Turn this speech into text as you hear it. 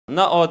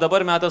Na, o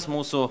dabar metas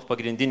mūsų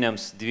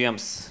pagrindiniams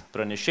dviems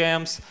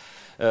pranešėjams.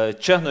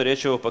 Čia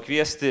norėčiau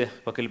pakviesti,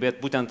 pakalbėti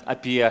būtent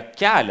apie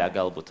kelią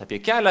galbūt. Apie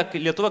kelią.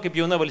 Lietuva kaip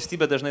jauna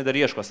valstybė dažnai dar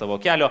ieško savo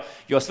kelio,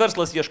 jos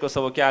verslas ieško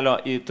savo kelio,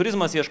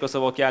 turizmas ieško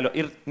savo kelio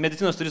ir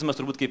medicinos turizmas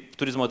turbūt kaip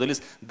turizmo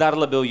dalis dar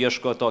labiau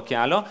ieško to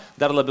kelio,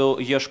 dar labiau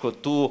ieško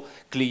tų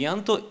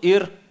klientų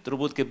ir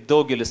turbūt kaip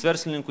daugelis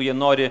verslininkų jie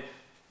nori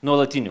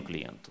nuolatinių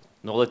klientų.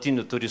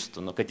 Nuolatinių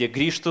turistų, kad jie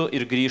grįžtų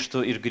ir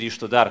grįžtų ir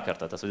grįžtų dar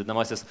kartą, tas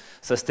vadinamasis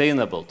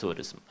sustainable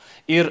tourism.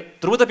 Ir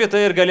turbūt apie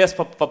tai ir galės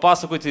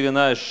papasakoti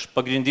viena iš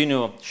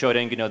pagrindinių šio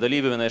renginio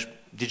dalyvių, viena iš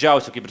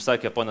didžiausių, kaip ir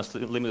sakė ponas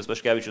Laimutis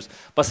Paškevičius,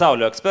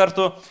 pasaulio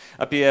ekspertų,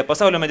 apie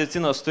Pasaulio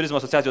Medicinos turizmo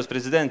asociacijos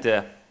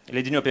prezidentė,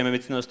 leidinių apie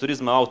medicinos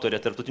turizmą,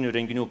 autorė, tarptautinių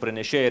renginių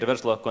pranešėja ir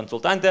verslo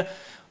konsultantė.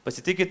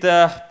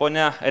 Pasitikite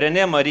ponę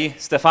Renée-Marie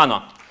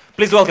Stephano.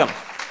 Please welcome.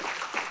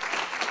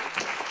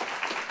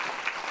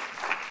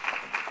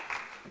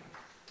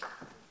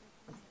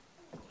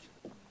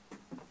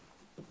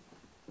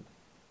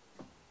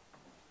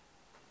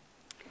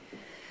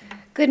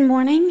 Good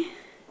morning.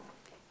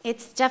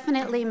 It's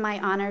definitely my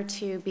honor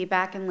to be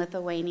back in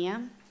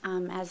Lithuania.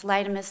 As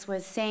Lietuvos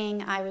was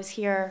saying, I was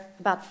here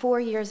about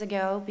 4 years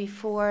ago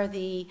before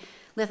the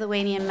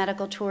Lithuanian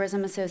Medical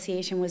Tourism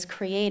Association was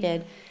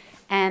created,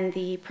 and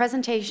the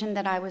presentation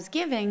that I was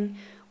giving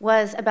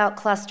was about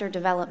cluster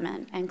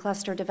development and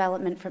cluster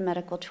development for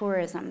medical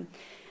tourism.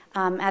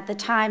 At the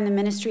time, the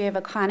Ministry of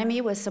Economy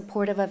was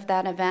supportive of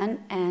that event,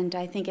 and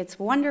I think it's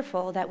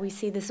wonderful that we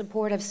see the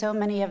support of so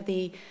many of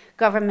the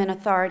government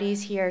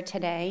authorities here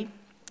today,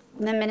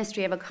 the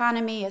Ministry of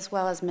Economy as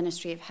well as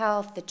Ministry of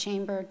Health, the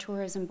Chamber,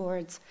 tourism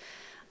boards.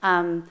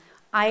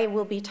 I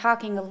will be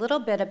talking a little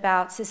bit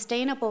about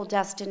sustainable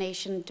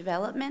destination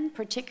development,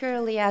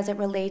 particularly as it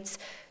relates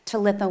to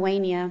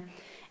Lithuania.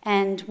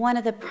 And one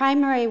of the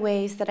primary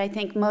ways that I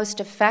think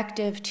most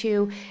effective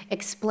to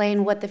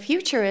explain what the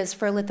future is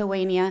for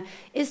Lithuania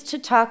is to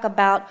talk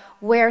about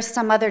where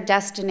some other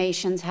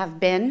destinations have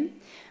been,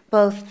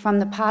 both from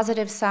the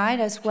positive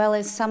side as well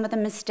as some of the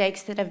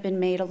mistakes that have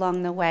been made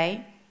along the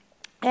way,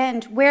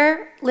 and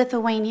where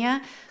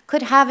Lithuania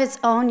could have its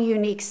own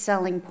unique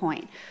selling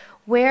point.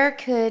 Where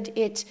could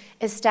it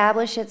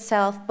establish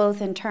itself both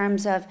in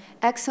terms of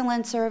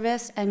excellent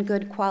service and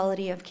good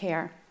quality of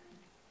care?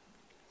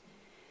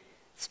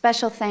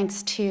 Special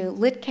thanks to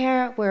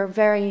LITCARE. We're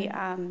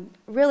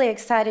really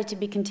excited to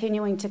be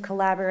continuing to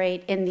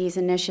collaborate in these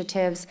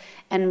initiatives,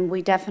 and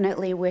we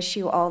definitely wish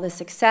you all the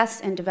success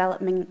in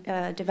developing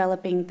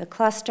the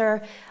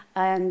cluster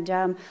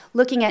and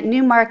looking at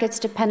new markets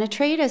to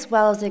penetrate as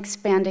well as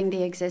expanding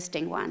the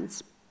existing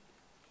ones.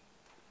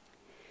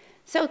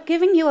 So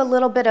giving you a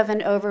little bit of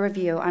an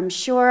overview, I'm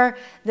sure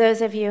those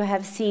of you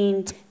have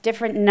seen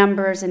different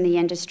numbers in the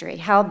industry.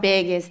 How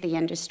big is the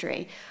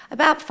industry?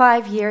 About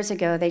 5 years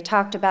ago, they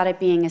talked about it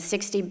being a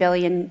 $60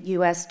 billion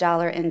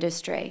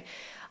industry.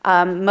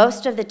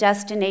 Most of the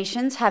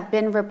destinations have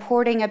been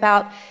reporting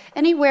about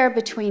anywhere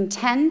between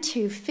 10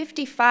 to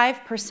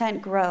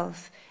 55%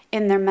 growth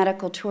in their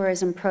medical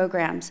tourism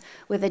programs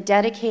with a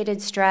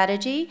dedicated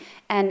strategy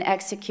and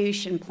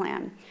execution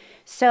plan.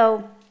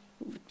 So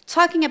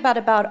talking about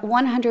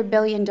 $100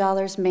 billion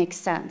makes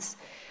sense.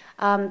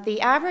 The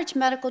average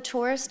medical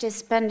tourist is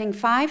spending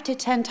 5 to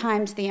 10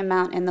 times the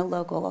amount in the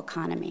local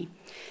economy.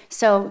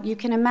 So you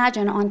can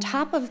imagine, on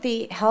top of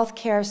the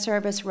healthcare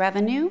service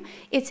revenue,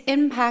 it's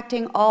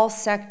impacting all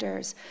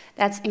sectors.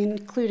 That's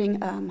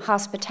including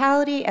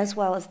hospitality as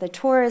well as the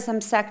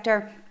tourism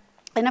sector,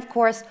 and of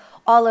course,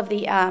 all of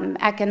the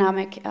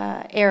economic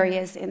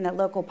areas in the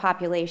local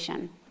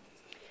population.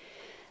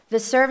 The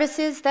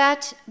services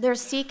that they're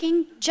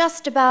seeking,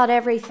 just about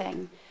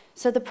everything.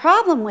 So the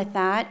problem with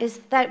that is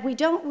that we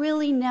don't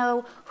really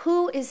know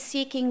who is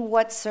seeking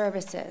what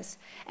services.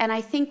 And I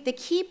think the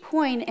key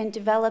point in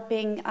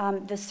developing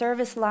the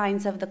service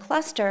lines of the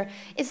cluster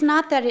is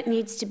not that it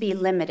needs to be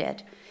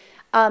limited.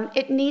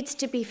 It needs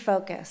to be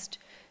focused.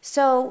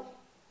 So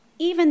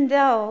even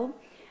though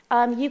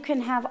you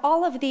can have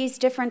all of these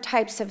different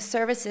types of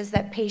services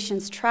that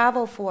patients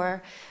travel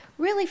for,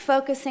 really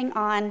focusing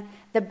on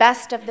the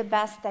best of the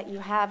best that you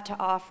have to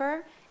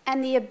offer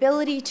and the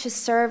ability to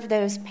serve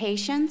those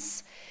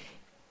patients,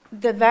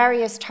 the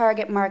various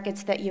target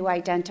markets that you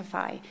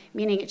identify,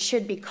 meaning it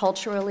should be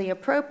culturally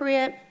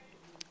appropriate,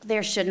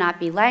 there should not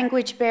be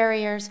language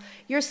barriers.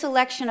 Your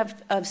selection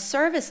of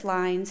service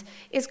lines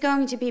is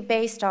going to be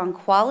based on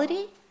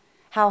quality,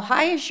 how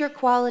high is your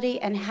quality,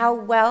 and how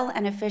well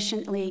and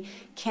efficiently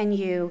can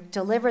you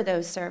deliver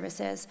those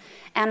services.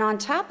 And on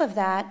top of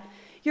that,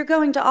 you're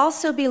going to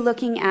also be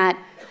looking at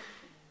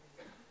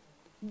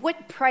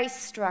what price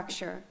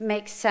structure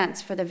makes sense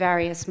for the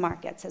various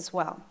markets as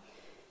well.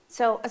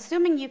 So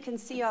assuming you can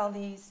see all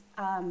these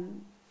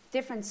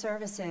different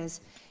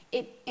services,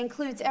 it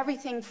includes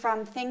everything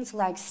from things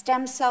like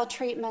stem cell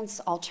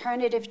treatments,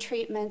 alternative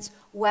treatments,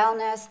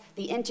 wellness,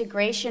 the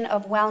integration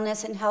of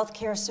wellness and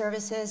healthcare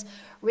services,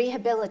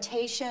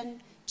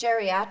 rehabilitation,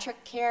 geriatric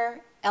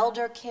care,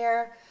 elder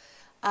care,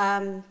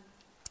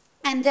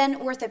 And then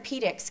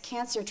orthopedics,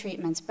 cancer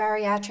treatments,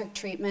 bariatric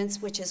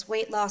treatments, which is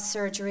weight loss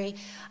surgery.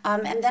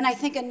 And then I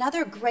think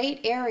another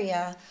great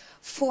area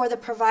for the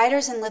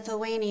providers in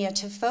Lithuania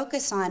to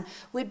focus on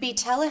would be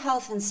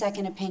telehealth and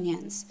second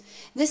opinions.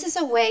 This is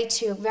a way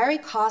to very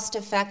cost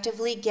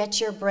effectively get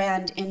your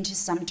brand into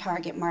some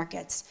target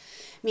markets.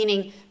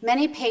 Meaning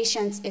many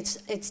patients,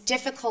 it's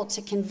difficult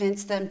to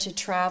convince them to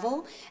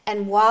travel,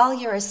 and while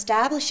you're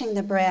establishing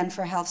the brand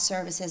for health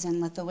services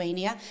in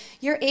Lithuania,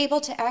 you're able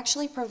to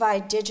actually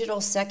provide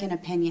digital second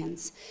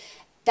opinions.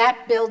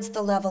 That builds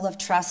the level of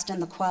trust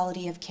and the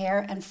quality of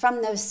care, and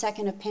from those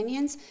second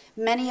opinions,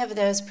 many of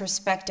those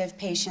prospective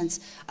patients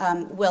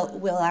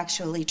will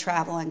actually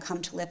travel and come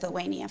to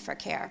Lithuania for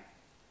care.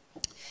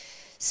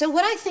 So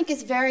what I think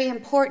is very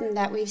important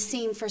that we've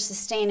seen for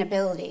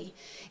sustainability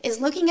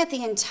is looking at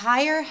the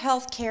entire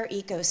healthcare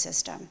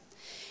ecosystem,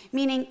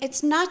 meaning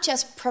it's not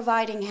just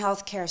providing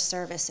healthcare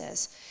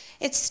services.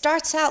 It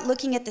starts out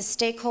looking at the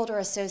stakeholder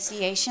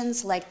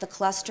associations like the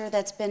cluster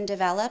that's been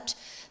developed,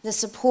 the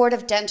support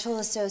of dental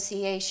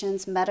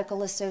associations,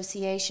 medical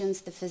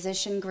associations, the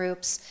physician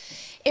groups.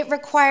 It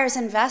requires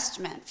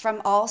investment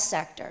from all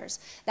sectors.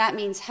 That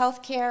means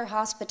healthcare,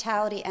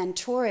 hospitality, and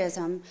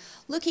tourism,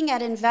 looking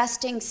at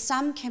investing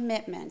some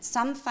commitment,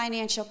 some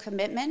financial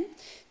commitment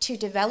to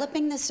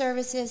developing the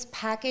services,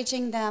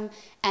 packaging them,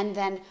 and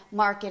then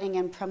marketing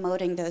and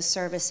promoting those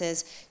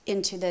services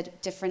into the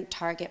different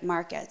target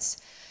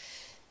markets.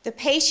 The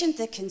patient,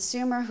 the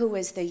consumer who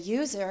is the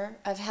user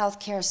of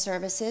healthcare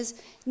services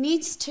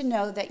needs to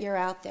know that you're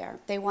out there.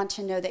 They want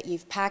to know that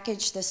you've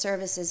packaged the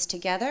services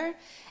together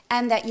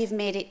and that you've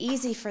made it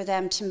easy for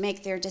them to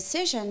make their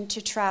decision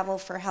to travel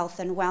for health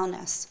and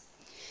wellness.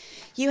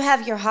 You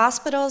have your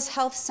hospitals,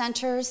 health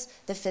centers,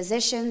 the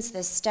physicians,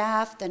 the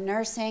staff, the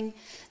nursing.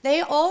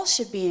 They all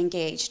should be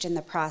engaged in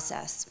the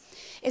process.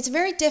 It's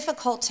very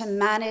difficult to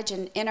manage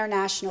an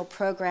international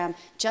program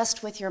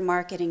just with your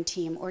marketing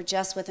team or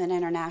just with an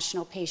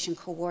international patient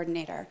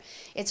coordinator.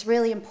 It's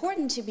really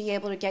important to be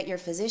able to get your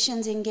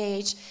physicians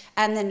engaged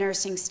and the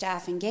nursing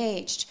staff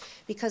engaged,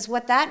 because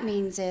what that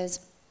means is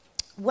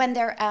when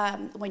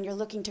you're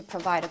looking to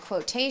provide a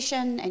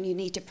quotation and you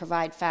need to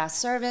provide fast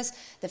service,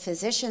 the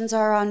physicians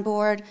are on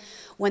board.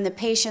 When the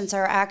patients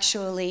are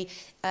actually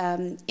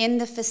in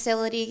the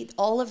facility,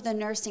 all of the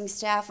nursing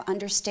staff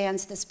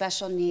understands the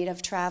special need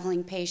of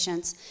traveling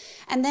patients.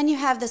 And then you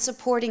have the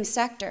supporting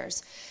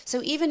sectors.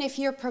 So even if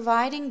you're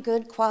providing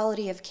good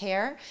quality of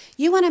care,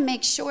 you want to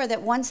make sure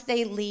that once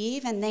they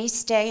leave and they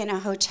stay in a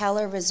hotel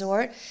or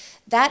resort,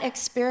 that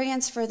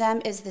experience for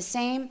them is the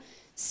same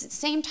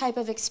type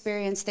of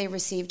experience they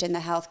received in the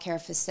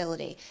healthcare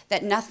facility,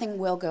 that nothing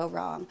will go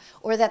wrong,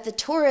 or that the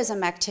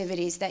tourism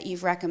activities that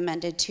you've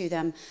recommended to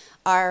them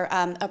are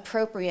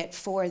appropriate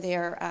for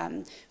their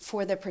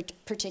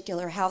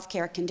particular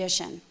healthcare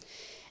condition.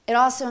 It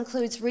also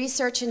includes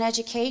research and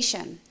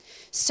education.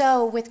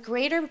 So with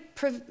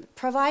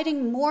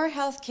providing more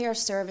healthcare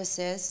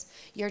services,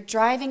 you're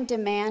driving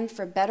demand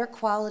for better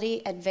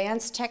quality,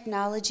 advanced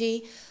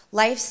technology,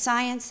 life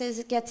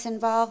sciences gets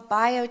involved,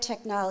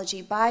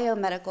 biotechnology,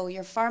 biomedical,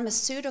 your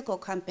pharmaceutical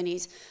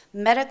companies,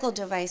 medical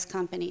device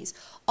companies.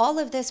 All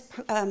of this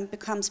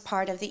becomes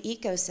part of the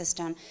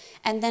ecosystem.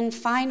 And then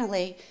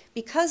finally,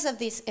 because of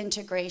this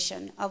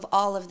integration of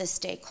all of the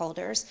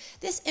stakeholders,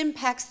 this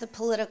impacts the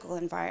political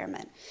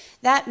environment.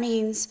 That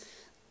means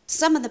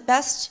some of the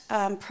best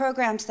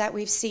programs that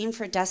we've seen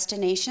for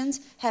destinations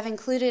have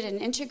included an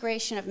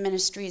integration of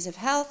ministries of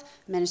health,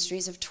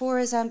 ministries of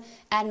tourism,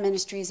 and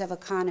ministries of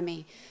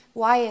economy.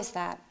 Why is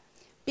that?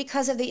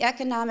 Because of the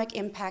economic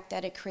impact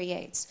that it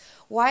creates.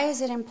 Why is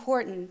it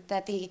important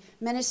that the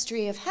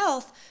Ministry of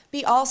Health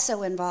be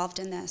also involved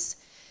in this?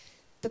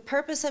 The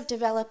purpose of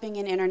developing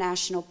an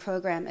international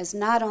program is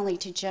not only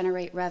to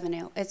generate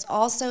revenue, it's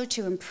also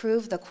to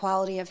improve the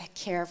quality of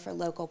care for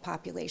local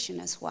population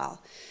as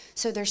well.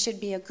 So there should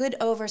be a good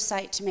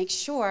oversight to make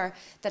sure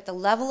that the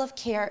level of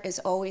care is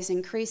always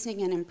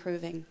increasing and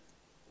improving.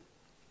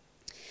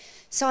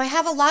 So I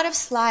have a lot of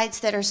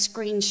slides that are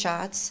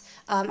screenshots.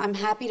 I'm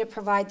happy to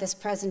provide this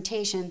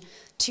presentation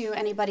to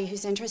anybody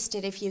who's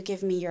interested if you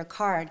give me your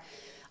card.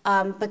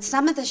 But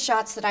some of the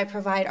shots that I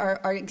provide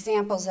are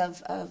examples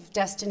of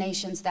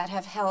destinations that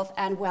have health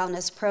and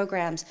wellness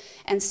programs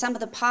and some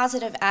of the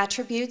positive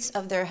attributes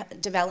of their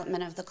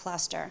development of the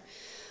cluster.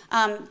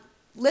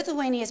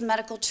 Lithuania's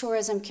medical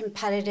tourism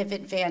competitive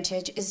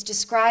advantage is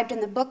described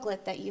in the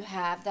booklet that you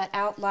have that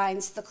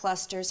outlines the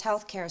cluster's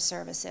healthcare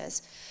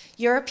services.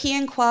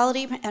 European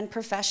quality and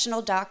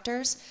professional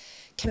doctors,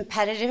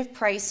 competitive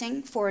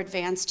pricing for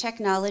advanced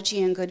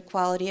technology and good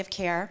quality of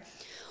care,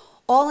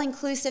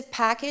 all-inclusive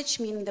package,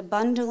 meaning the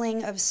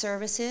bundling of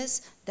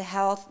services, the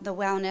health, the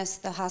wellness,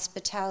 the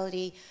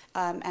hospitality,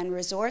 and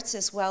resorts,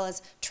 as well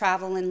as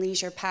travel and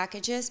leisure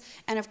packages,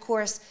 and of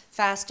course,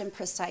 fast and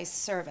precise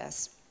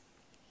service.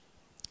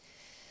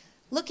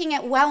 Looking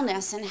at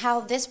wellness and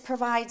how this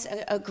provides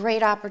a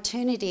great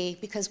opportunity,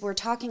 because we're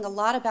talking a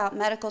lot about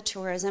medical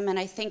tourism, and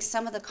I think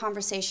some of the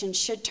conversation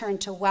should turn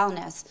to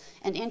wellness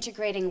and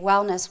integrating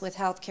wellness with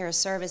healthcare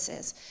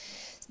services.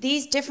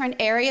 These different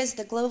areas,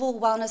 the global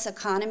wellness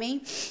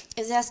economy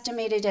is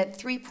estimated at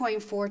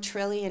 $3.4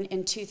 trillion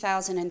in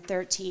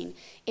 2013.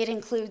 It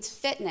includes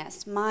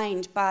fitness,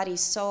 mind, body,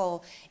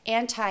 soul,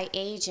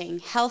 anti-aging,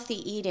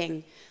 healthy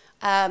eating.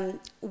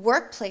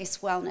 Workplace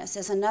wellness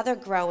is another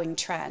growing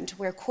trend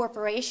where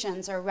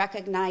corporations are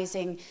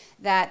recognizing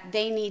that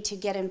they need to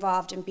get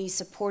involved and be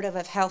supportive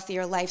of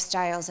healthier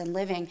lifestyles and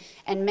living,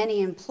 and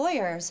many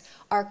employers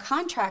are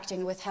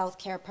contracting with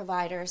healthcare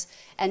providers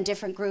and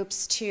different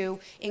groups to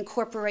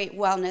incorporate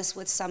wellness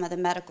with some of the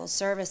medical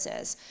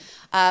services.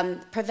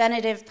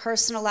 Preventative,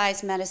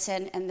 personalized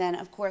medicine, and then,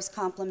 of course,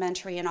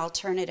 complementary and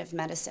alternative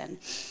medicine.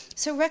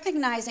 So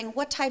recognizing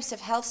what types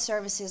of health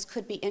services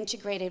could be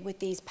integrated with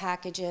these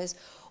packages,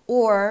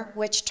 or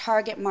which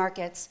target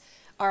markets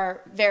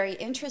are very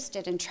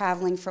interested in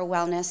traveling for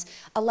wellness,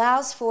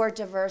 allows for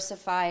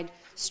diversified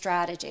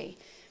strategy.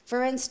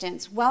 For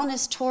instance,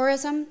 wellness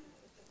tourism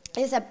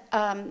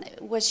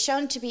was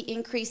shown to be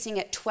increasing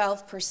at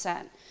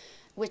 12%.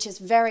 Which is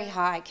very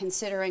high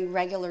considering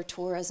regular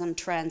tourism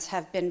trends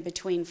have been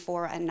between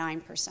 4 and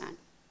 9%.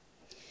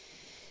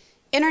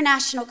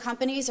 International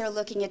companies are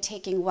looking at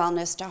taking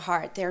wellness to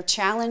heart. They're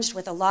challenged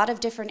with a lot of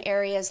different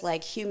areas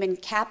like human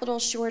capital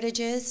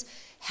shortages,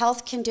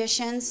 health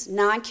conditions,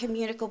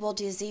 non-communicable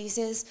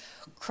diseases,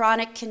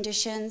 chronic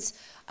conditions,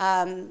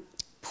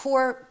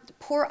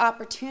 poor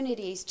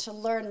opportunities to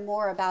learn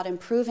more about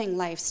improving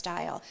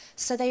lifestyle.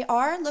 So they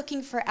are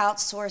looking for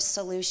outsourced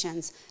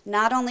solutions,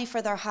 not only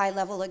for their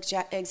high-level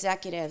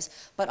executives,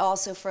 but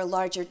also for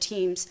larger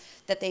teams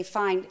that they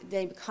find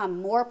they become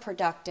more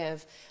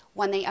productive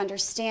when they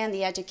understand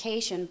the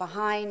education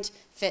behind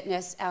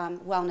fitness,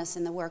 wellness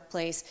in the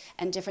workplace,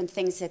 and different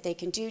things that they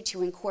can do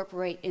to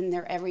incorporate in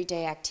their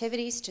everyday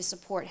activities to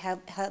support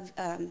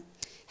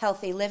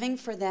healthy living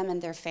for them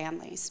and their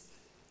families.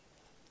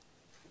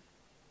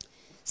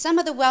 Some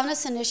of the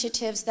wellness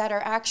initiatives that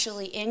are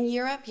actually in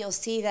Europe, you'll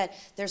see that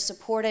they're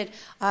supported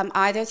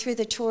either through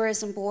the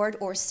tourism board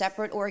or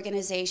separate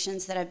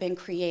organizations that have been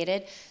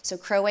created. So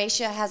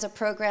Croatia has a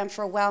program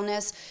for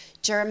wellness.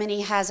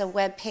 Germany has a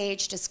web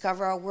page,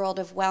 Discover a World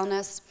of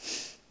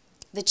Wellness.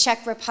 The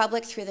Czech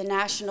Republic, through the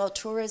National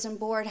Tourism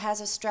Board, has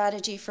a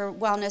strategy for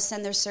wellness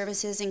and their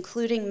services,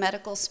 including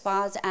medical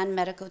spas and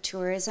medical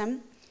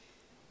tourism.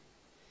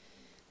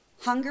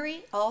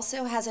 Hungary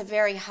also has a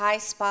very high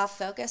spa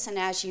focus, and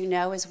as you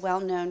know, is well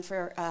known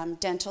for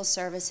dental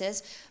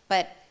services.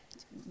 But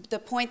the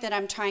point that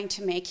I'm trying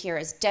to make here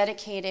is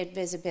dedicated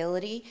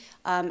visibility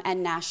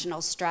and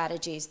national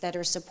strategies that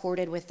are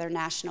supported with their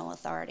national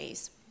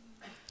authorities.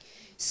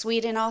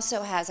 Sweden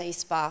also has a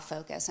spa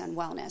focus on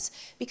wellness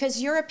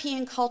because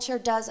European culture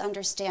does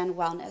understand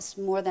wellness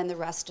more than the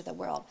rest of the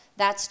world.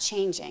 That's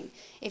changing.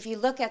 If you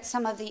look at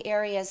some of the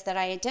areas that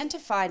I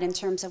identified in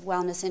terms of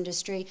wellness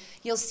industry,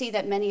 you'll see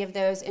that many of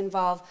those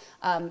involve,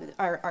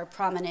 are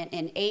prominent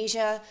in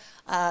Asia.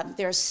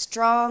 There's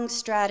strong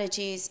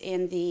strategies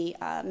in the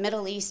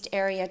Middle East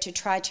area to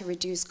try to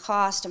reduce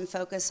cost and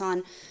focus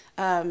on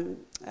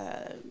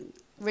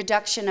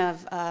reduction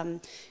of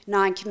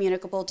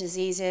non-communicable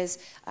diseases.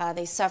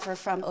 They suffer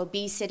from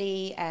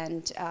obesity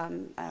and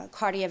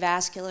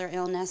cardiovascular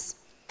illness.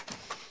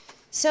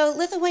 So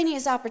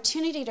Lithuania's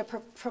opportunity to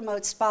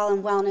promote spa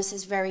and wellness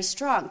is very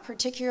strong,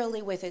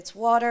 particularly with its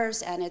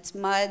waters and its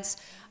muds,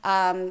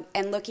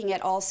 and looking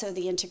at also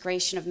the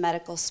integration of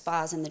medical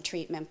spas in the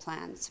treatment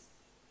plans.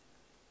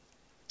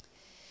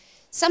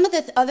 Some of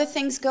the other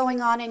things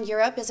going on in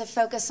Europe is a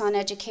focus on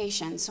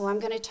education. So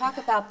I'm going to talk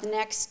about the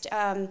next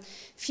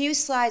few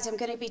slides. I'm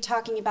going to be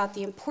talking about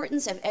the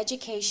importance of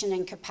education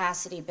and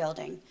capacity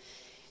building.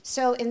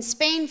 So in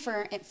Spain,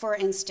 for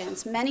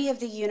instance, many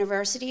of the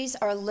universities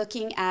are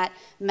looking at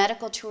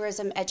medical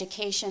tourism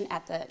education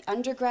at the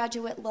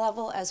undergraduate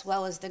level as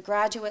well as the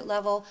graduate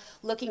level,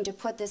 looking to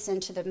put this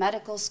into the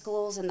medical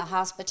schools and the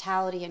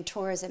hospitality and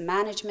tourism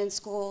management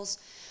schools.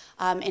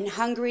 In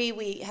Hungary,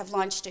 we have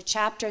launched a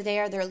chapter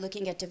there. They're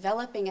looking at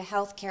developing a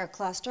healthcare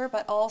cluster,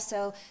 but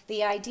also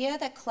the idea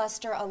that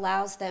cluster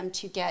allows them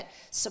to get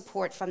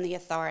support from the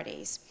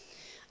authorities.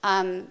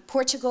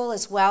 Portugal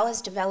as well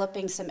is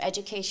developing some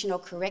educational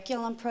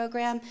curriculum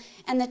program,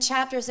 and the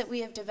chapters that we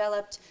have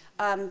developed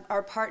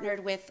are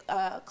partnered with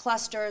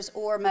clusters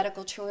or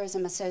medical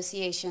tourism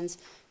associations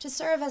to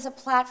serve as a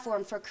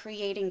platform for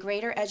creating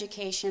greater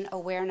education,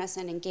 awareness,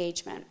 and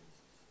engagement.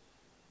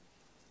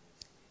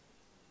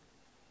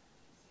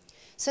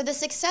 So the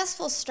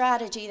successful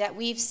strategy that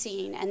we've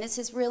seen, and this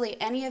is really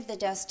any of the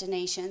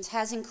destinations,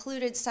 has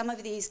included some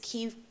of these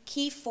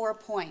key 4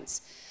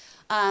 points.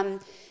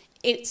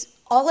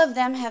 All of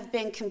them have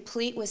been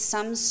complete with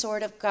some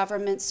sort of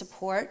government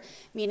support,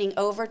 meaning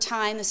over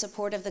time the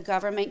support of the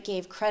government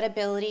gave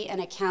credibility and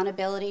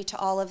accountability to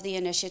all of the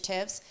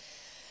initiatives.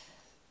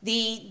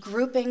 The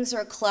groupings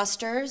or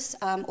clusters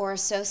or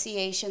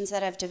associations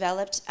that have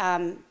developed,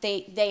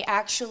 they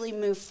actually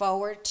move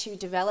forward to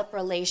develop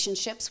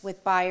relationships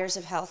with buyers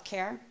of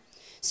healthcare.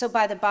 So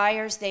by the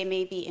buyers, they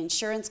may be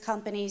insurance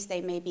companies,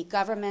 they may be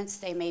governments,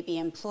 they may be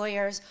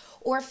employers,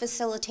 or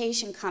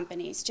facilitation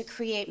companies to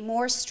create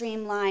more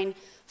streamlined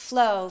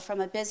flow from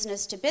a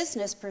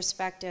business-to-business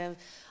perspective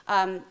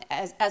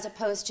as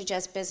opposed to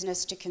just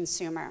business to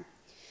consumer.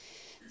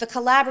 The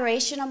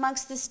collaboration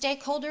amongst the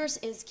stakeholders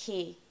is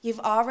key. You've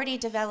already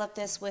developed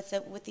this with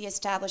the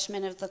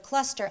establishment of the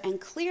cluster,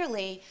 and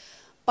clearly,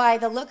 by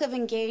the look of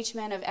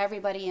engagement of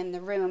everybody in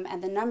the room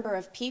and the number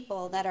of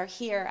people that are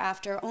here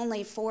after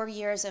only 4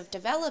 years of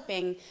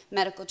developing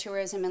medical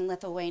tourism in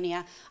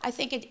Lithuania, I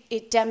think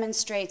it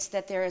demonstrates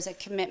that there is a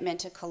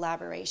commitment to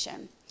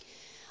collaboration.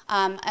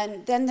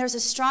 And then there's a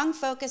strong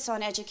focus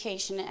on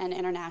education and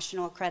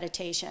international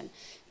accreditation.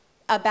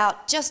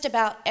 Just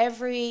about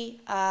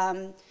every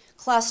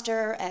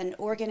cluster and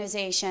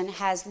organization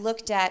has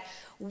looked at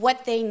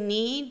what they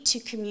need to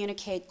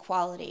communicate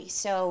quality.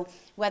 So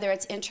whether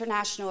it's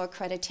international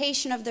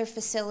accreditation of their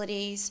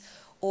facilities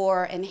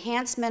or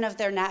enhancement of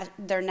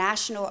their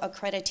national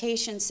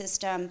accreditation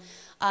system,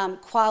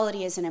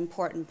 quality is an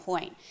important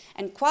point.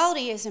 And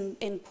quality is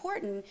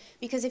important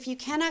because if you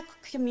cannot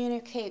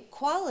communicate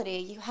quality,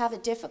 you have a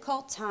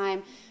difficult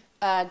time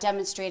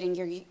demonstrating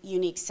your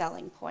unique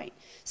selling point.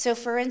 So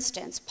for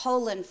instance,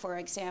 Poland, for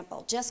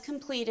example, just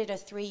completed a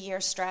 3-year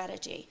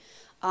strategy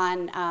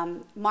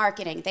on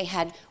marketing. They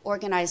had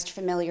organized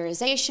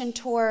familiarization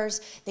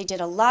tours. They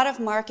did a lot of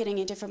marketing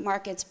in different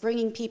markets,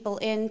 bringing people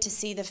in to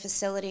see the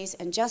facilities.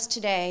 And just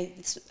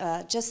today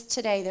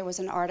there was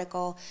an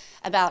article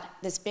about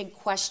this big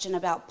question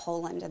about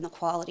Poland and the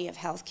quality of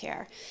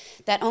healthcare.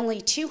 That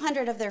only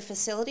 200 of their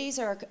facilities,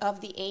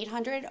 of the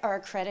 800, are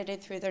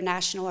accredited through their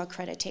national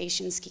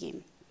accreditation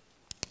scheme.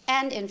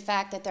 And in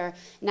fact, that their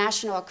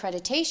national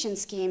accreditation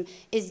scheme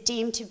is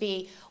deemed to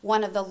be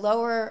one of the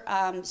lower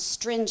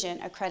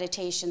stringent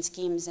accreditation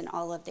schemes in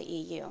all of the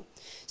EU.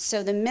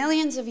 So the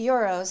millions of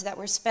euros that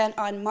were spent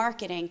on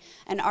marketing,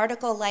 an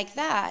article like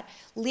that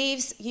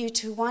leaves you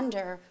to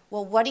wonder,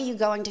 well, what are you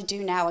going to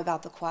do now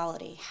about the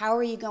quality? How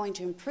are you going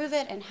to improve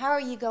it, and how are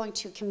you going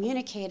to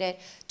communicate it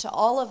to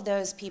all of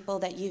those people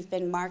that you've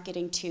been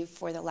marketing to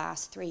for the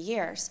last 3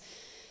 years?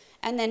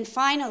 And then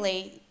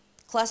finally,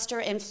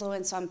 cluster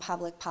influence on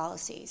public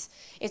policies.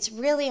 It's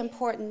really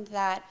important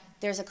that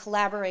there's a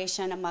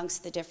collaboration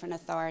amongst the different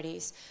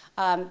authorities.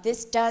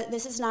 This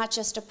is not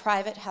just a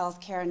private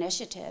healthcare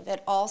initiative.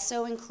 It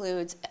also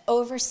includes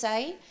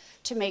oversight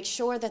to make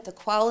sure that the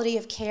quality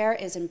of care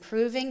is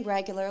improving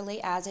regularly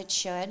as it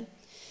should,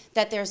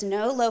 that there's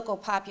no local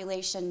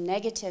population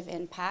negative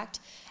impact,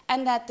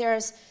 and that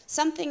there's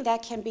something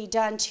that can be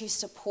done to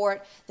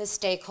support the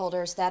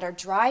stakeholders that are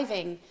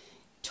driving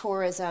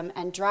tourism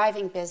and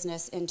driving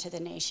business into the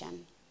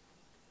nation.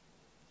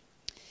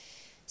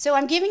 So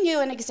I'm giving you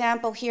an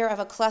example here of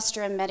a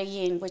cluster in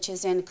Medellin, which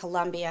is in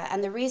Colombia.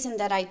 And the reason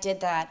that I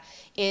did that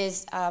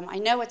is, I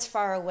know it's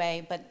far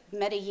away, but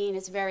Medellin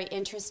is very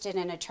interested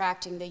in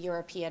attracting the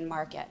European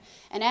market.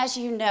 And as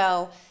you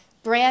know,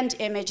 brand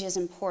image is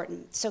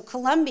important. So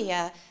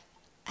Colombia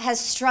has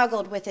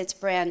struggled with its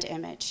brand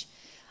image,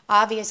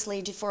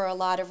 obviously for a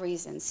lot of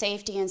reasons,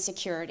 safety and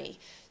security.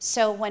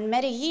 So when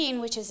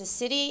Medellin, which is a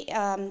city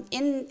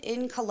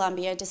in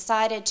Colombia,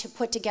 decided to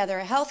put together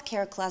a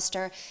healthcare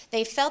cluster,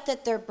 they felt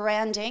that their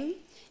branding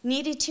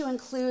needed to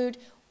include,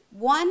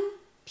 one,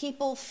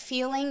 people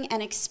feeling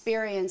and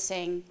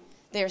experiencing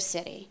their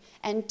city,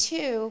 and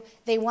two,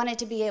 they wanted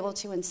to be able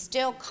to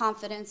instill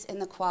confidence in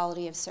the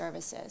quality of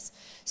services.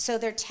 So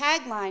their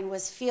tagline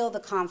was, "Feel the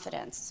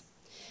confidence."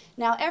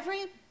 Now,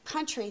 every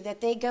country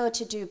that they go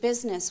to do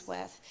business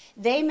with,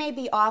 they may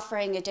be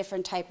offering a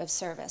different type of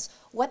service.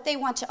 What they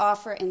want to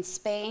offer in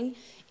Spain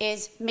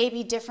is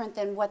maybe different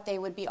than what they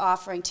would be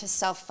offering to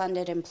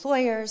self-funded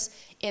employers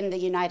in the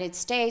United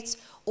States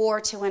or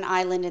to an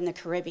island in the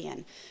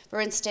Caribbean. For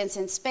instance,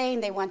 in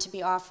Spain, they want to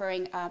be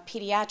offering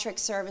pediatric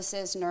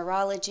services,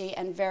 neurology,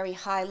 and very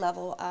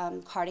high-level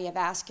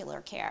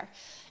cardiovascular care.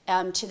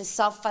 To the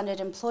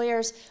self-funded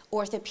employers,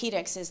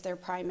 orthopedics is their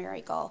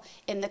primary goal.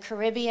 In the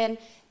Caribbean,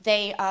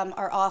 they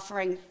are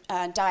offering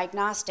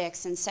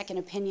diagnostics and second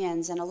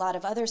opinions and a lot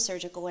of other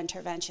surgical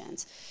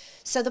interventions.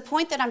 So the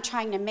point that I'm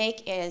trying to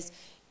make is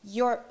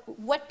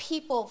what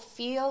people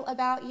feel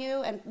about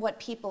you and what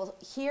people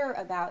hear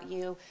about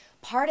you,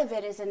 part of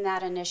it is in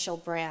that initial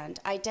brand,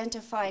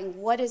 identifying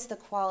what is the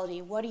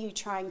quality, what are you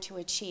trying to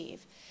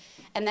achieve.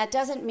 And that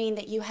doesn't mean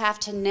that you have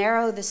to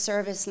narrow the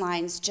service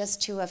lines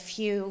just to a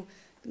few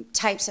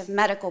types of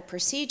medical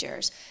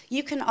procedures.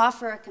 You can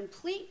offer a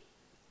complete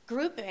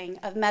grouping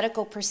of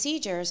medical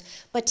procedures,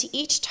 but to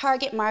each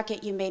target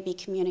market you may be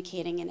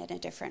communicating in a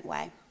different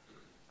way.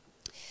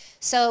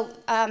 So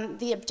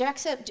the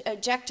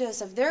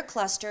objectives of their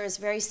cluster is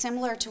very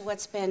similar to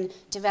what's been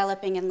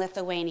developing in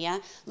Lithuania,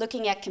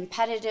 looking at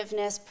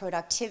competitiveness,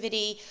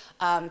 productivity,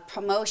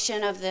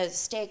 promotion of the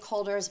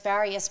stakeholders,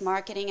 various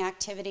marketing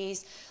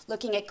activities,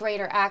 looking at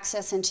greater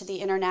access into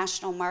the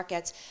international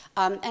markets,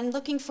 and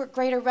looking for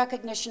greater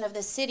recognition of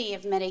the city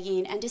of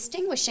Medellin and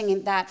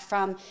distinguishing that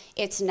from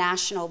its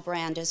national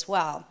brand as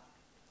well.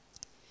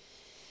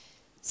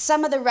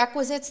 Some of the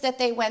requisites that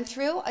they went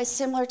through are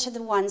similar to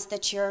the ones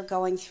that you're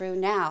going through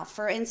now.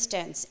 For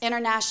instance,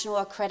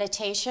 international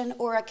accreditation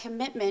or a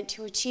commitment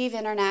to achieve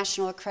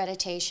international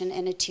accreditation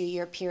in a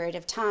 2-year period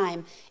of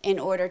time in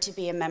order to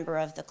be a member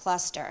of the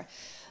cluster.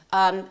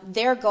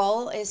 Their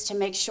goal is to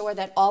make sure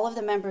that all of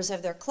the members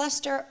of their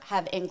cluster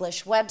have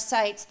English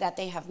websites, that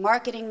they have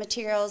marketing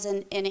materials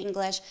in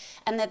English,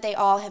 and that they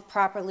all have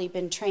properly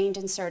been trained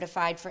and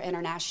certified for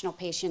international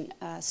patient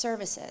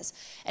services.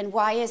 And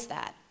why is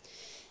that?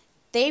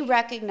 They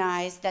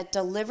recognize that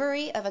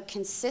delivery of a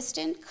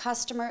consistent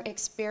customer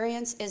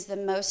experience is the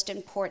most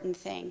important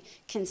thing,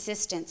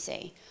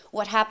 consistency.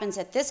 What happens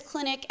at this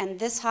clinic and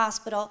this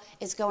hospital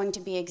is going to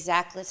be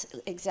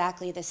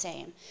exactly the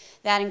same.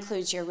 That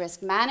includes your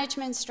risk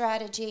management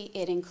strategy,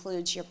 it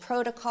includes your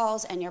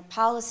protocols and your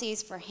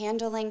policies for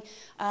handling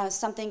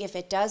something if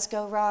it does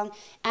go wrong,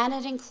 and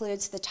it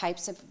includes the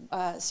types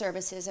of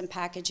services and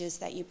packages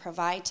that you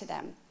provide to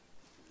them.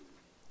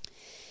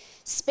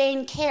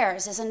 Spain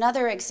Cares is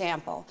another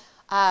example.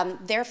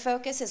 Their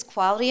focus is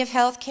quality of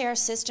healthcare,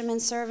 system and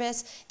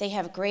service. They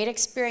have great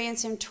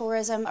experience in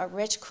tourism, a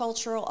rich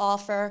cultural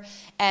offer,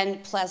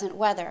 and pleasant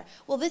weather.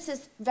 Well, this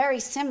is very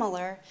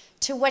similar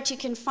to what you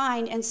can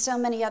find in so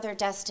many other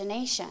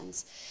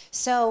destinations.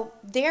 So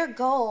their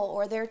goal,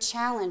 or their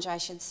challenge, I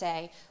should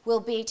say, will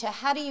be to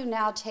how do you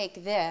now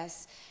take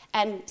this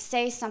and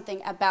say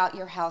something about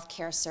your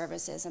healthcare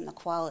services and the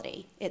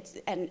quality.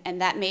 And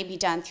that may be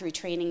done through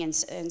training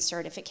and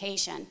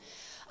certification.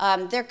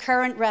 Their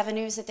current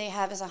revenues that they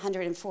have is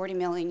 140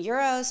 million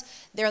euros.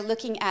 They're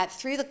looking at,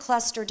 through the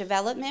cluster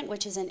development,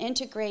 which is an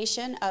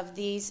integration of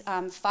these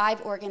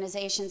 5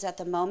 organizations at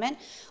the moment,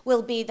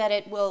 will be that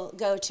it will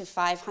go to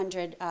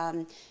 500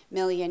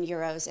 million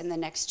euros in the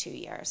next 2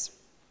 years.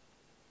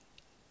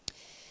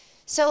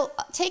 So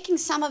taking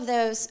some of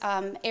those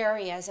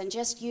areas and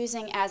just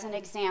using as an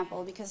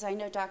example, because I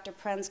know Dr.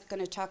 Pren's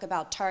going to talk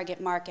about target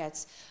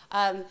markets,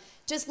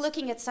 just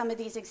looking at some of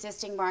these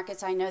existing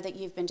markets I know that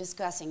you've been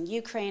discussing,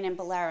 Ukraine and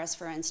Belarus,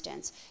 for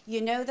instance.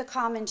 You know the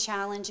common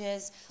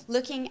challenges,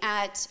 looking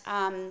at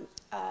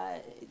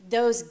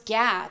those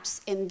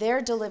gaps in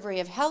their delivery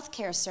of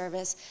healthcare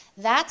service,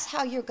 that's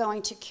how you're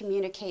going to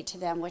communicate to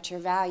them what your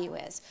value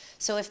is.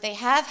 So if they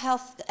have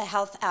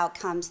health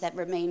outcomes that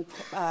remain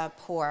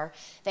poor,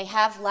 they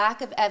have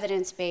lack of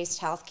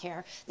evidence-based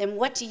healthcare, then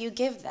what do you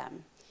give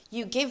them?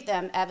 You give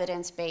them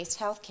evidence-based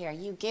healthcare.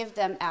 You give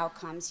them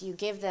outcomes. You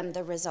give them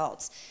the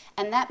results.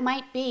 And that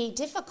might be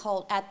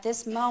difficult at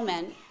this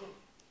moment,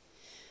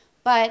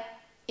 but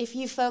if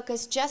you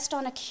focus just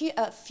on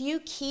a few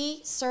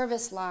key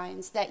service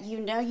lines that you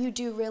know you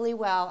do really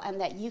well and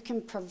that you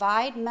can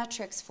provide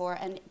metrics for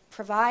and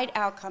provide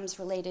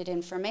outcomes-related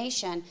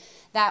information,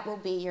 that will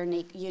be your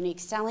unique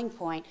selling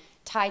point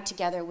tied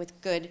together with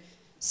good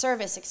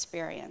service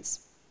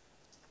experience.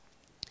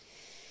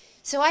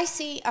 So I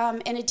see,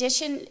 in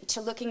addition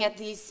to looking at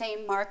these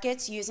same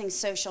markets, using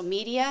social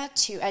media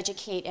to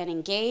educate and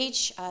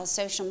engage.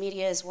 Social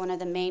media is one of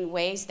the main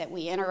ways that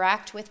we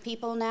interact with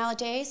people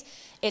nowadays.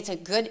 It's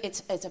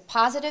a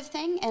positive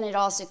thing, and it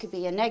also could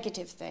be a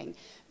negative thing.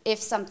 If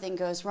something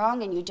goes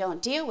wrong and you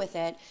don't deal with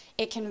it,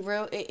 it can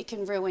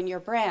ruin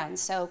your brand.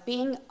 So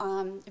being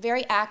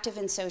very active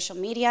in social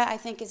media, I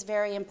think, is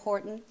very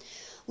important.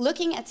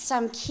 Looking at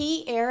some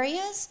key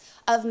areas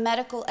of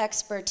medical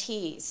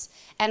expertise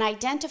and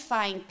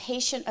identifying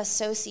patient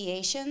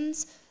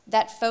associations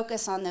that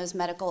focus on those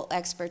medical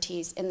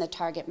expertise in the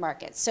target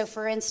market. So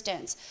for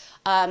instance,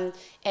 a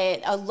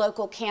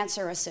local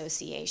cancer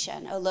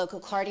association, a local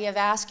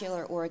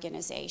cardiovascular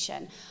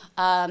organization,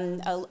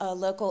 a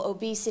local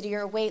obesity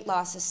or weight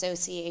loss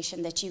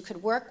association that you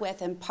could work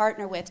with and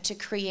partner with to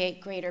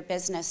create greater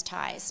business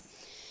ties.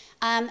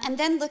 And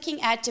then looking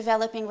at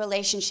developing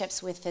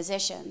relationships with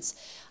physicians.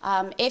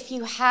 If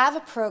you have a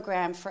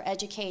program for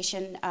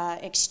education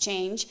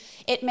exchange,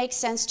 it makes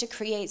sense to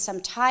create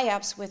some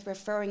tie-ups with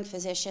referring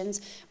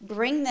physicians,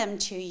 bring them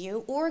to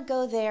you, or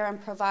go there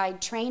and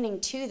provide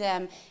training to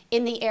them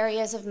in the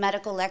areas of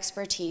medical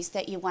expertise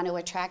that you want to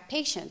attract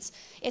patients.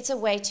 It's a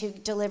way to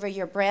deliver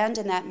your brand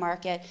in that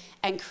market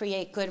and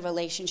create good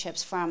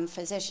relationships from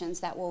physicians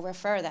that will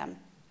refer them.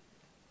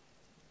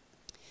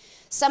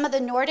 Some of the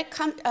Nordic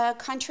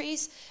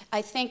countries,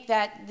 I think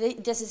that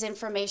this is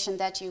information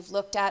that you've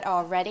looked at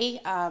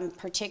already,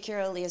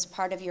 particularly as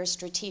part of your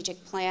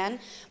strategic plan.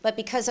 But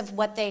because of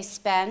what they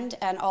spend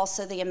and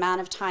also the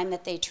amount of time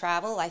that they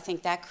travel, I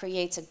think that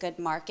creates a good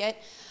market.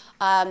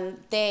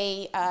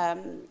 They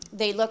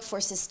look for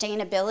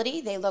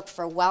sustainability, they look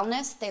for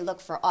wellness, they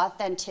look for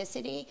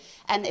authenticity,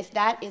 and if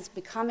that is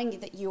becoming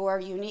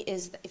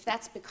if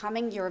that's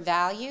becoming your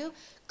value,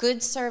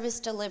 good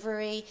service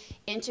delivery,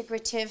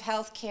 integrative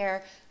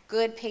healthcare,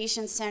 good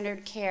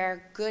patient-centered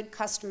care, good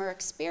customer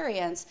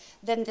experience,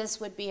 then this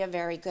would be a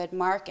very good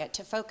market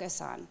to focus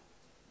on.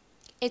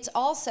 It's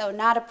also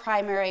not a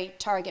primary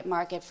target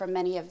market for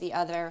many of the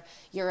other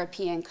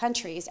European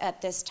countries at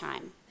this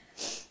time.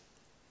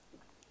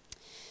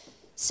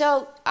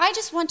 So I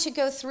just want to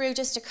go through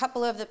just a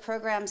couple of the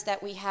programs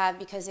that we have,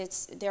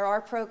 because there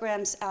are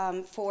programs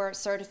for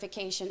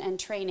certification and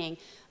training.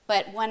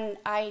 But when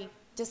I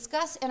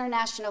discuss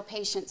international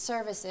patient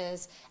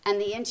services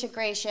and the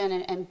integration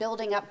and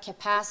building up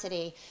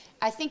capacity,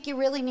 I think you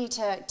really need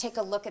to take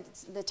a look at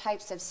the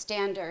types of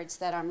standards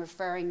that I'm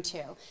referring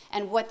to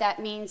and what that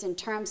means in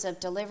terms of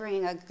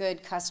delivering a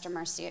good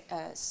customer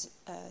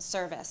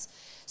service.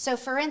 So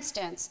for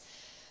instance,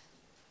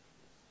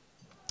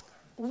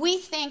 we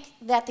think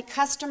that the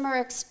customer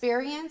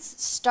experience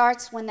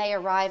starts when they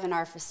arrive in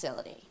our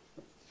facility.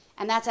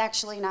 And that's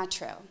actually not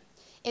true.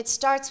 It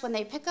starts when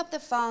they pick up the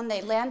phone,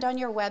 they land on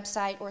your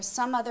website, or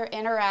some other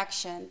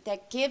interaction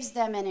that gives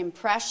them an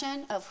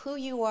impression of who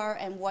you are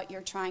and what you're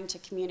trying to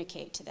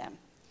communicate to them.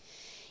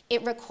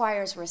 It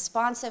requires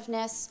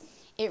responsiveness.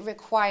 It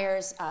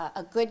requires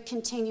a good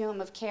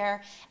continuum of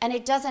care, and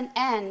it doesn't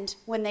end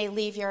when they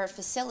leave your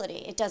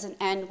facility. It doesn't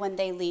end when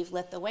they leave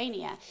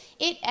Lithuania.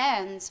 It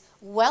ends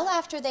well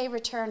after they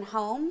return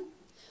home,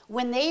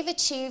 when they've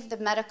achieved the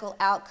medical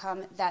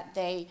outcome that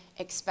they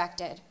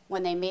expected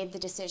when they made the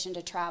decision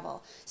to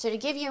travel. So to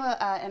give you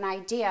an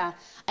idea,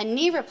 a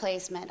knee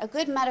replacement, a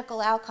good medical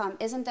outcome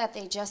isn't that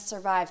they just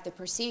survived the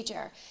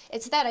procedure.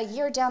 It's that a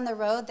year down the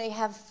road, they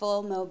have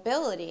full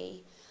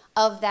mobility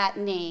of that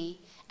knee,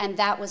 and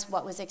that was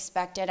what was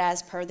expected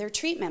as per their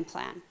treatment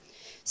plan.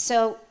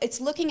 So it's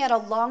looking at a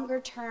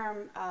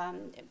longer-term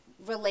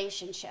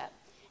relationship.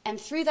 And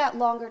through that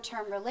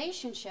longer-term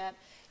relationship,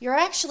 you're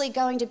actually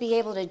going to be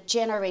able to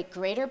generate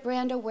greater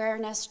brand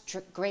awareness,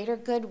 greater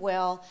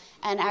goodwill,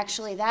 and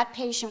actually that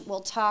patient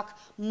will talk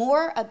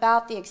more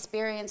about the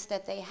experience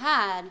that they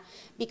had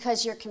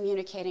because you're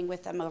communicating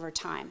with them over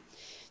time.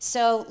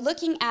 So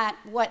looking at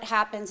what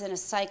happens in a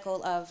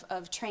cycle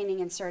of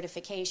training and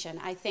certification,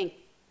 I think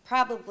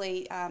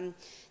probably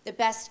the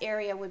best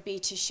area would be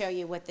to show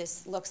you what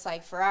this looks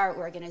like for our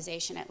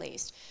organization at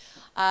least.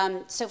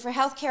 So for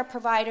healthcare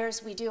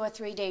providers, we do a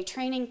 3-day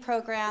training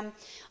program.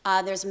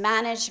 There's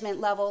management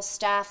level,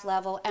 staff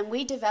level, and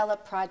we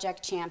develop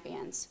project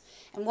champions.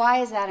 And why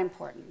is that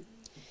important?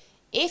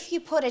 If you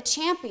put a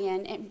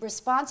champion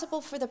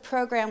responsible for the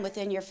program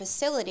within your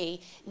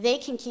facility, they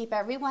can keep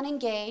everyone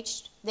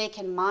engaged, they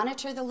can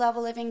monitor the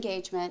level of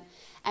engagement,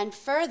 and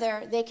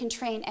further, they can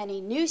train any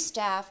new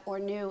staff or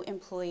new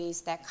employees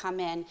that come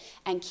in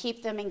and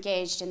keep them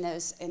engaged in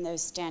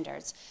those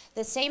standards.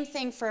 The same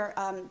thing for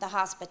the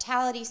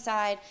hospitality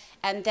side,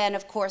 and then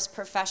of course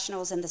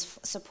professionals in the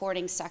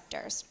supporting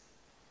sectors.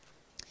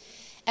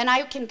 And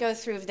I can go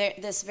through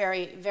this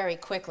very, very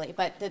quickly,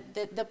 but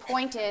the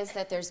point is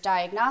that there's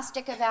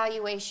diagnostic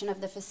evaluation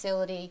of the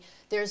facility,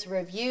 there's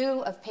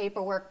review of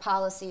paperwork,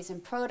 policies,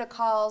 and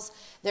protocols,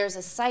 there's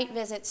a site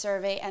visit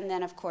survey, and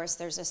then of course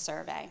there's a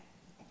survey.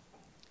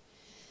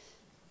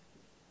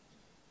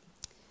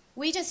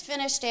 We just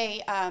finished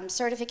a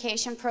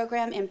certification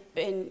program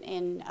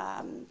in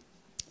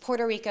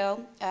Puerto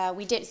Rico.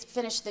 We did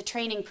finish the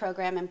training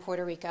program in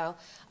Puerto Rico.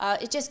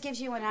 It just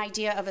gives you an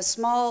idea of a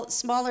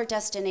smaller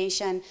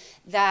destination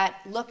that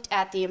looked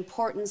at the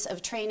importance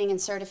of training and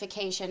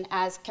certification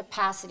as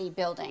capacity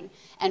building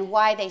and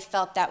why they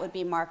felt that would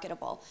be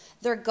marketable.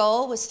 Their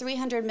goal was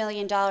 $300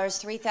 million,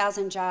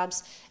 3,000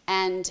 jobs,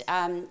 and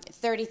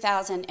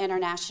 30,000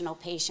 international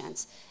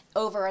patients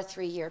over a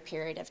 3-year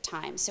period of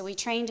time. So we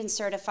trained and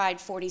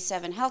certified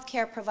 47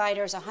 healthcare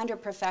providers,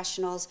 100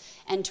 professionals,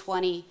 and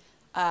 20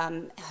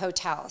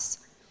 hotels.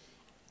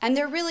 And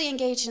they're really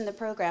engaged in the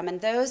program.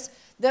 And those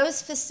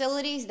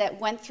facilities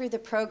that went through the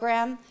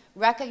program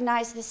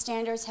recognized the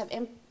standards, have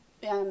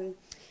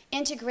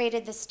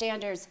integrated the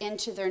standards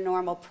into their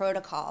normal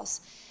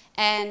protocols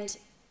and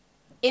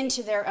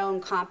into their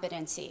own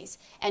competencies.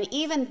 And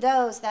even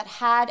those that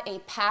had a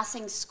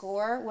passing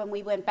score, when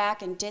we went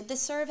back and did the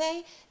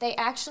survey, they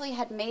actually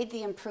had made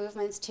the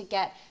improvements to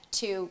get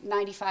to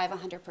 95,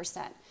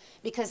 100%,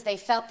 because they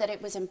felt that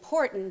it was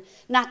important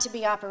not to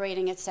be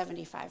operating at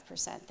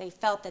 75%. They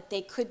felt that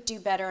they could do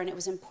better and it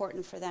was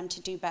important for them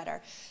to do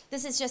better.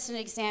 This is just an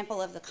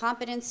example of the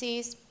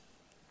competencies.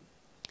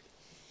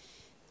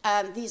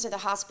 These are the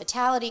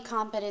hospitality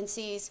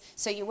competencies.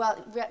 So you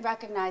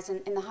recognize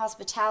in the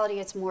hospitality,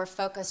 it's more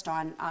focused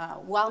on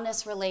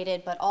wellness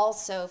related, but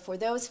also for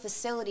those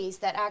facilities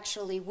that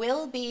actually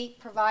will be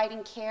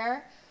providing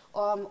care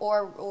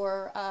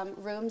or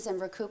rooms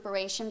and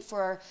recuperation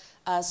for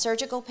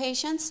surgical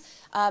patients.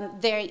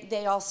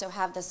 They also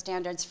have the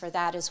standards for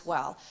that as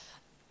well.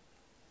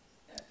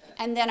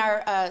 And then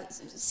our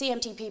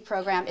CMTP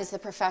program is the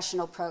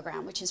professional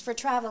program, which is for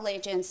travel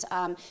agents,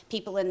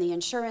 people in the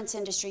insurance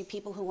industry,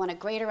 people who want a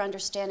greater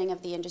understanding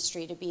of the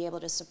industry to be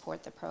able to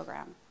support the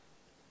program.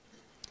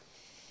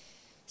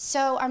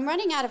 So I'm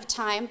running out of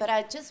time, but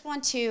I just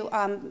want to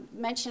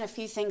mention a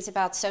few things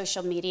about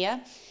social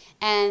media.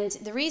 And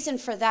the reason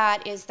for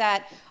that is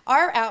that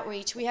our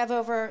outreach, we have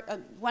over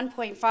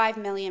 1.5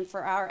 million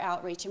for our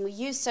outreach, and we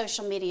use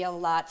social media a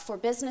lot for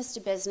business to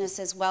business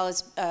as well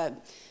as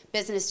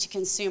business to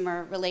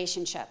consumer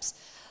relationships.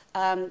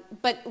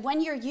 But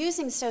when you're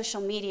using social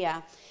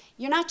media,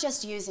 you're not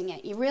just using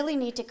it. You really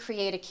need to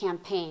create a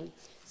campaign.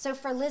 So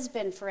for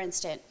Lisbon, for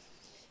instance,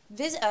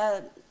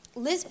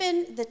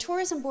 Lisbon, the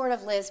Tourism Board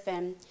of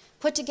Lisbon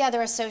put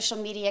together a social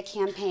media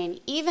campaign,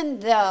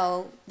 even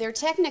though there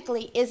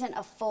technically isn't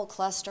a full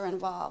cluster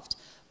involved.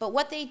 But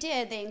what they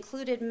did, they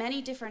included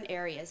many different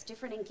areas,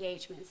 different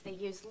engagements. They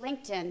used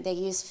LinkedIn, they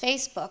used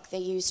Facebook, they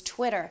used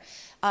Twitter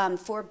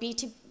for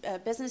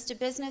business to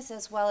business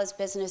as well as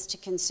business to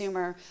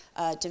consumer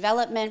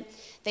development.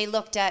 They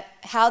looked at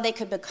how they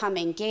could become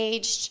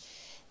engaged.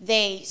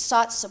 They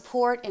sought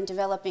support in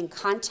developing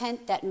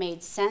content that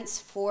made sense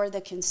for the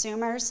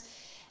consumers.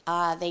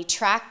 They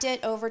tracked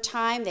it over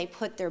time. They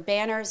put their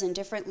banners in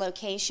different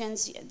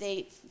locations.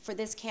 For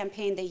this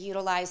campaign, they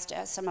utilized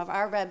some of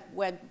our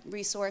web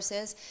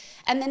resources.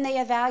 And then they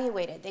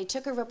evaluated. They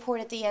took a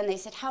report at the end. They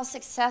said, how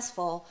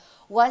successful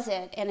was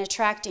it in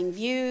attracting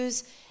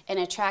views, in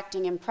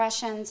attracting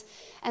impressions?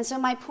 And so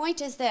my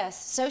point is this.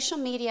 Social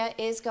media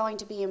is going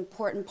to be an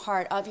important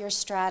part of your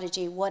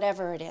strategy,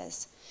 whatever it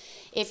is.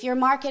 If you're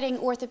marketing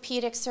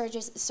orthopedic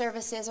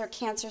services or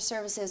cancer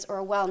services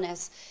or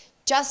wellness,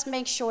 just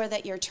make sure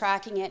that you're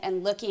tracking it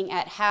and looking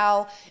at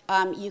how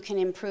you can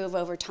improve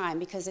over time,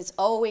 because it's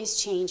always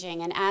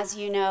changing. And as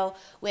you know,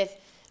 with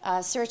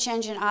search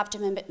engine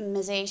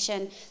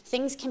optimization,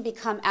 things can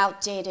become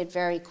outdated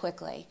very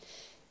quickly.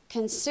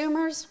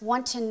 Consumers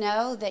want to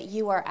know that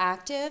you are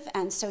active,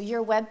 and so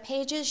your web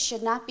pages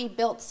should not be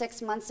built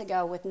 6 months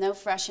ago with no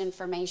fresh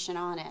information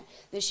on it.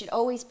 They should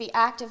always be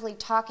actively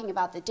talking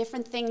about the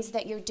different things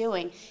that you're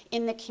doing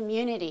in the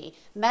community,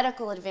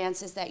 medical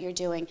advances that you're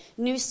doing,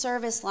 new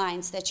service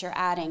lines that you're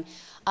adding,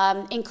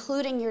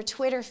 including your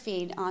Twitter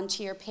feed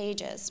onto your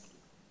pages.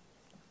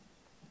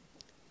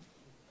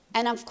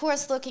 And of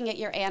course, looking at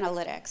your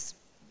analytics.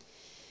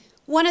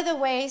 One of the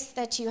ways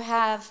that you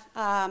have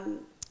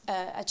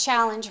a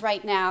challenge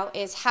right now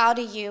is how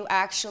do you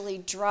actually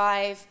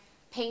drive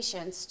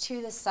patients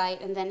to the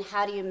site, and then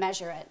how do you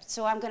measure it?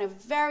 So I'm going to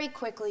very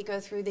quickly go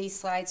through these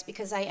slides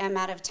because I am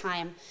out of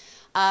time.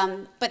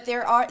 But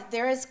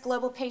there is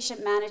global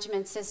patient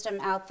management system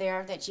out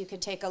there that you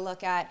could take a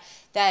look at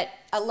that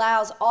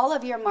allows all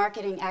of your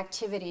marketing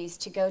activities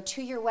to go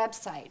to your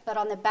website. But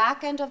on the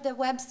back end of the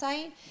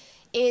website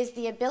is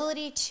the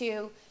ability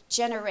to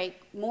generate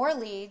more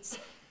leads,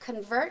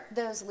 convert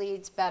those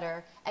leads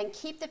better, and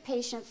keep the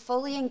patient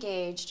fully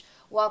engaged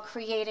while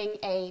creating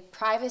a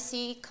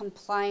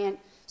privacy-compliant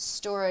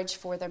storage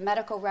for their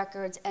medical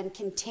records and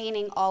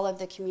containing all of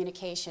the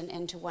communication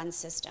into one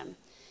system.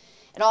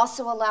 It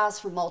also allows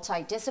for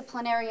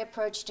multidisciplinary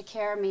approach to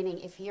care, meaning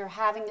if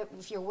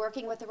you're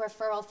working with a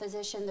referral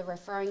physician, the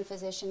referring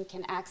physician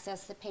can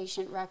access the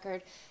patient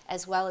record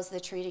as well as the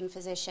treating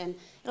physician.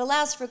 It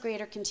allows for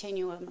greater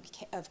continuum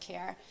of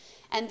care.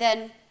 And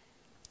then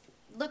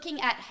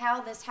looking at how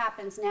this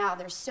happens now,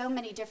 there's so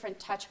many different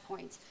touch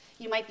points.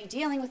 You might be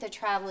dealing with a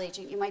travel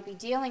agent, you might be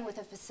dealing with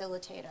a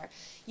facilitator,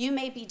 you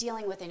may be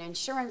dealing with an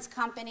insurance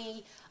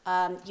company,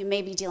 you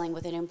may be dealing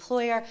with an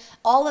employer.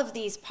 All of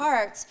these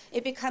parts,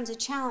 it becomes a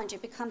challenge.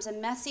 It becomes a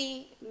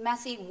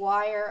messy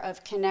wire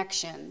of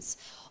connections,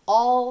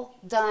 all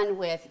done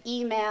with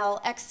email,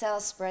 Excel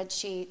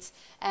spreadsheets,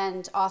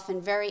 and often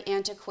very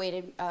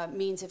antiquated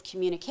means of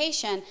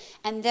communication.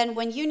 And then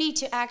when you need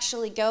to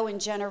actually go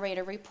and generate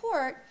a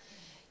report,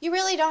 you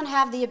really don't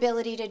have the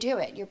ability to do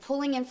it. You're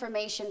pulling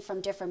information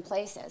from different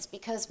places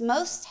because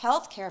most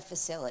healthcare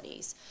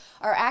facilities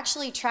are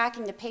actually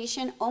tracking the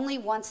patient only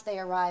once they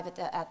arrive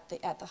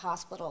at the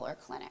hospital or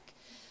clinic,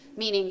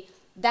 meaning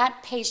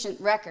that patient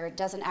record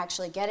doesn't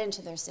actually get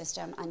into their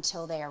system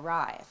until they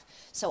arrive.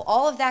 So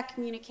all of that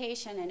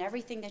communication and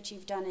everything that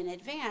you've done in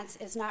advance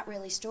is not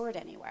really stored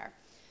anywhere.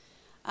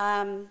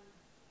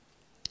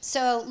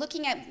 So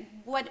looking at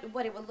what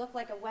it would look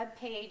like, a web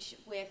page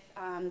with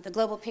the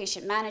global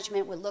patient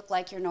management would look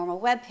like your normal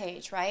web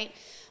page, right?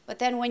 But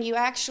then when you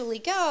actually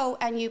go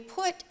and you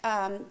put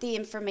the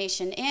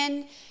information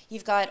in,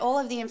 you've got all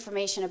of the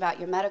information about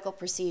your medical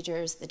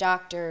procedures, the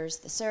doctors,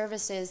 the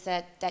services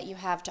that you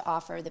have to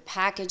offer, the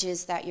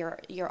packages that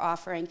you're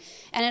offering,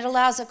 and it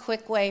allows a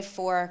quick way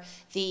for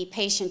the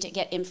patient to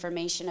get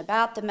information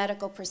about the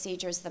medical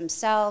procedures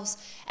themselves,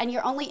 and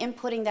you're only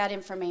inputting that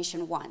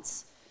information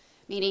once,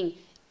 meaning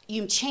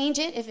you change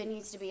it if it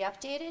needs to be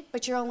updated,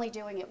 but you're only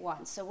doing it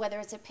once. So whether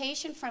it's a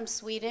patient from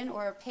Sweden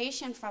or a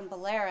patient from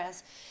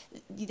Belarus,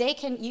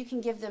 you can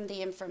give them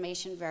the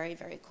information very,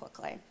 very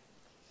quickly.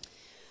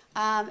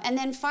 And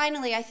then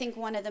finally, I think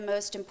one of the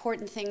most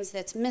important things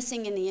that's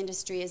missing in the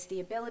industry is the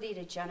ability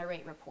to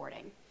generate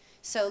reporting.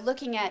 So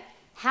looking at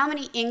how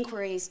many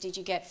inquiries did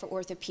you get for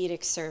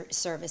orthopedic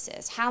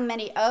services? How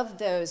many of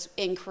those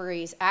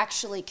inquiries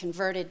actually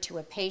converted to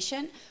a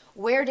patient?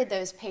 Where did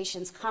those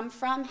patients come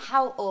from?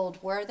 How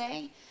old were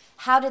they?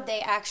 How did they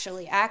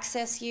actually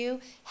access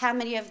you? How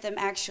many of them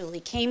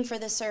actually came for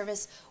the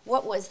service?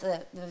 What was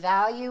the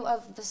value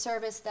of the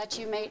service that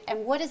you made?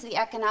 And what is the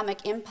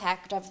economic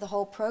impact of the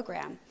whole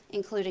program,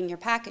 including your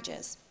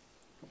packages?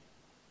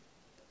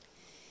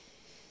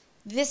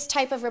 This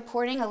type of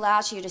reporting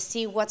allows you to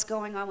see what's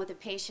going on with a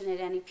patient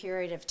at any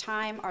period of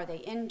time. Are they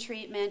in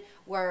treatment?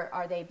 Where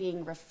are they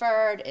being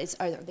referred?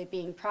 Are they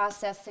being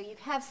processed? So you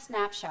have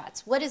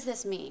snapshots. What does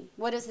this mean?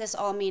 What does this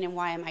all mean and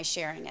why am I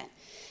sharing it?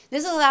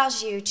 This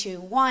allows you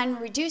to, one,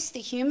 reduce the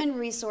human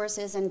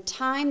resources and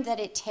time that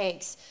it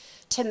takes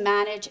to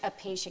manage a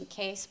patient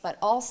case, but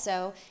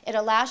also it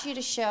allows you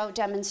to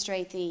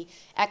demonstrate the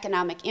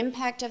economic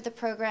impact of the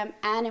program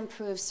and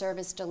improve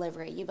service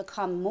delivery. You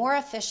become more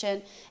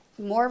efficient,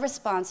 more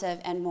responsive,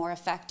 and more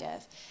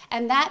effective.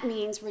 And that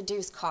means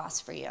reduced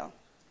costs for you.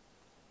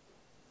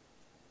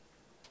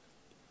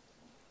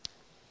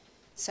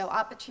 So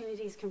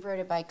opportunities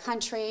converted by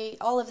country,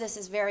 all of this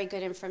is very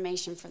good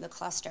information for the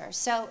cluster.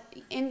 So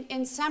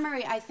in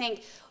summary, I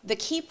think the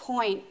key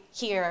point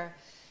here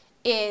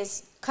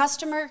is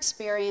customer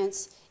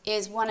experience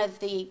is one of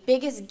the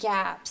biggest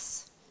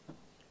gaps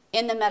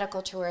in the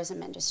medical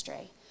tourism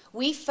industry.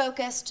 We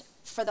focused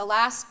for the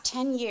last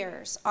 10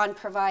 years on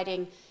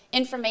providing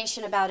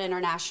information about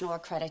international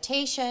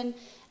accreditation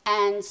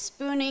and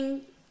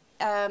spoon-feeding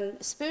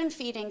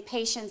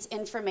patients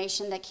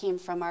information that came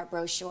from our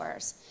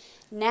brochures.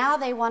 Now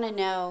they want to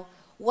know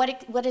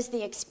what is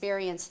the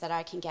experience that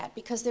I can get,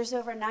 because there's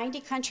over 90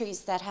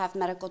 countries that have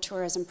medical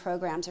tourism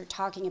programs or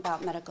talking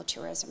about medical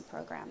tourism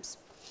programs.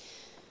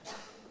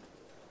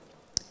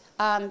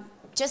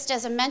 Just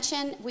as a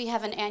mention, we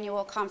have an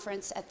annual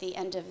conference at the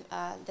end of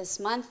this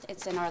month.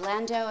 It's in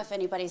Orlando. If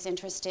anybody's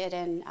interested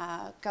in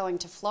going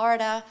to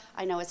Florida,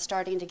 I know it's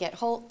starting to get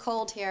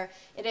cold here.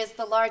 It is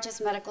the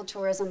largest medical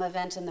tourism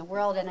event in the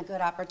world and a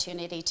good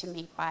opportunity to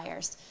meet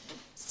buyers.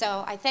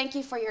 So I thank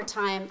you for your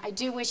time. I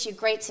do wish you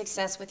great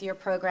success with your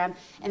program,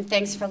 and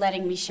thanks for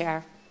letting me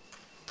share.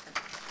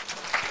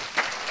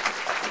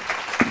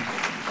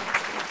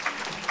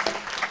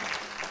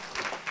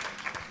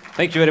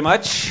 Thank you very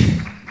much.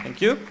 Thank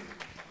you.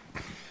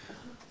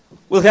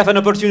 We'll have an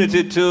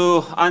opportunity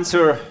to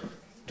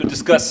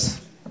discuss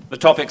the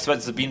topics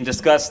that's been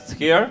discussed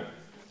here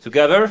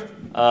together,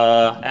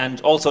 and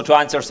also to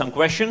answer some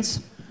questions.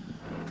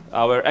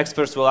 Our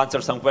experts will answer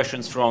some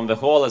questions from the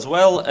hall as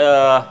well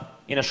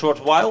in a short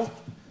while.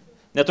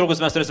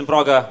 Netrukus mes turėsim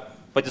progą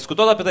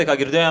padiskutuoti apie tai, ką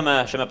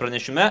girdėjome šiame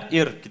pranešime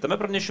ir kitame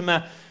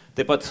pranešime.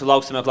 Taip pat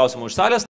lauksime klausimų iš salės.